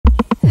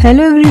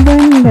Hello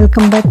everyone,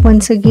 welcome back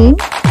once again.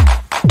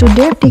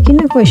 Today I've taken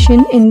a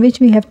question in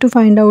which we have to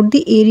find out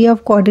the area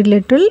of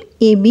quadrilateral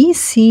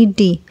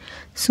ABCD.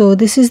 So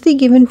this is the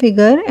given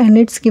figure and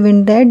it's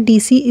given that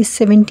DC is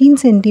 17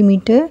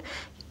 cm,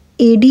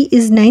 AD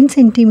is 9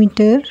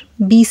 cm,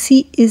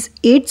 BC is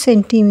 8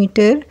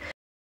 cm,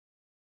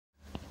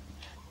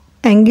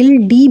 angle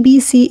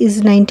DBC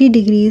is 90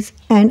 degrees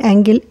and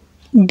angle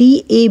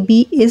DAB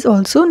is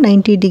also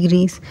 90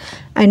 degrees,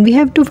 and we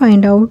have to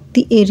find out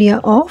the area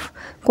of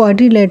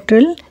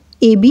quadrilateral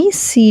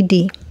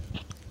ABCD.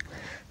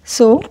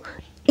 So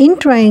in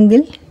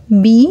triangle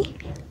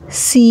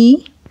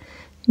BCD,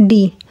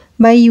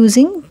 by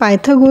using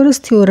Pythagoras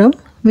theorem,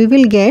 we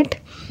will get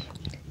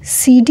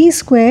CD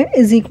square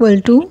is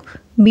equal to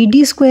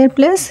BD square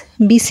plus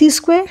BC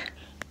square.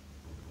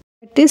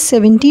 That is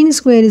 17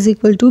 square is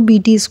equal to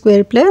BD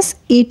square plus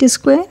 8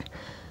 square,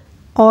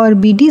 or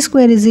BD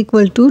square is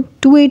equal to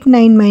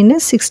 289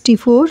 minus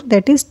 64,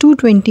 that is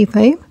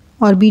 225,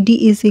 or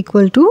BD is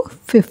equal to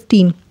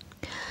 15.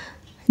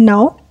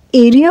 Now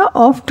area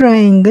of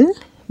triangle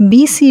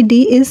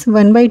BCD is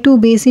 1/2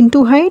 base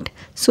into height.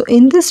 So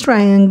in this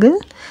triangle,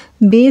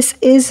 base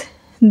is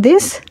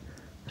this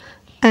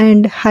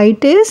and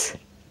height is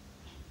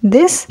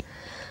this,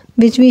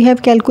 which we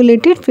have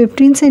calculated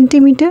 15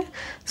 cm.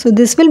 So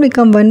this will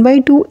become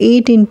 1/2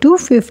 8 into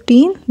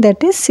 15,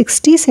 that is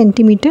 60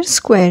 cm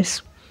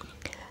squares.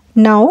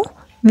 Now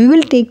we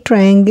will take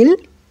triangle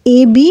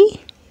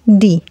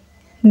ABD,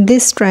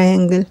 this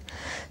triangle.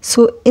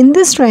 So in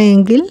this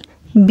triangle,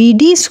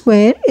 BD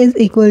square is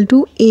equal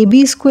to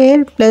AB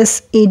square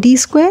plus AD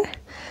square.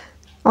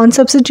 On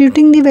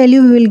substituting the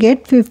value, we will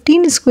get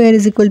 15 square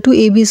is equal to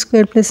AB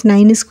square plus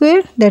 9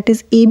 square, that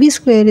is AB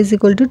square is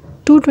equal to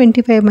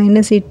 225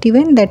 minus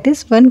 81, that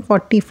is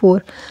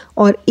 144,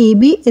 or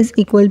AB is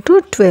equal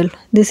to 12.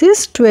 This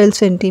is 12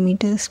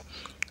 centimeters.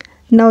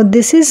 Now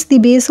this is the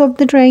base of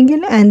the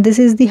triangle and this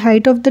is the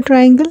height of the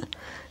triangle.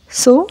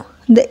 So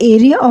the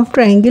area of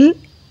triangle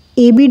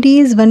ABD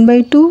is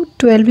 1/2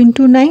 12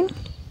 into 9,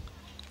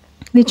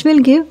 which will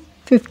give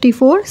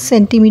 54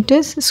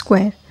 centimeters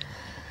square.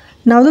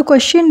 Now the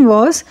question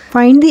was,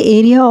 find the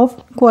area of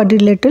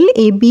quadrilateral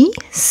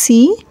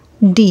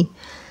ABCD.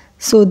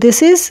 So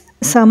this is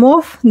sum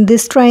of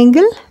this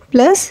triangle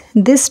plus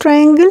this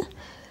triangle.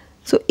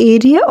 So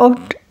area of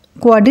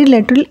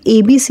quadrilateral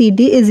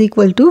ABCD is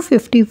equal to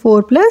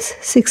 54 plus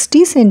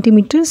 60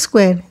 centimeter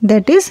square,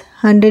 that is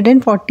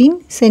 114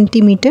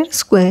 centimeter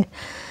square.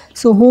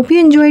 So hope you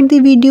enjoyed the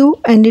video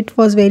and it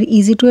was very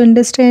easy to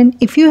understand.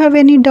 If you have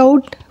any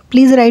doubt,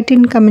 please write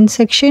in comment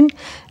section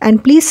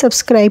and please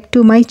subscribe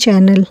to my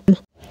channel.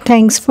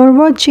 Thanks for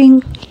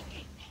watching.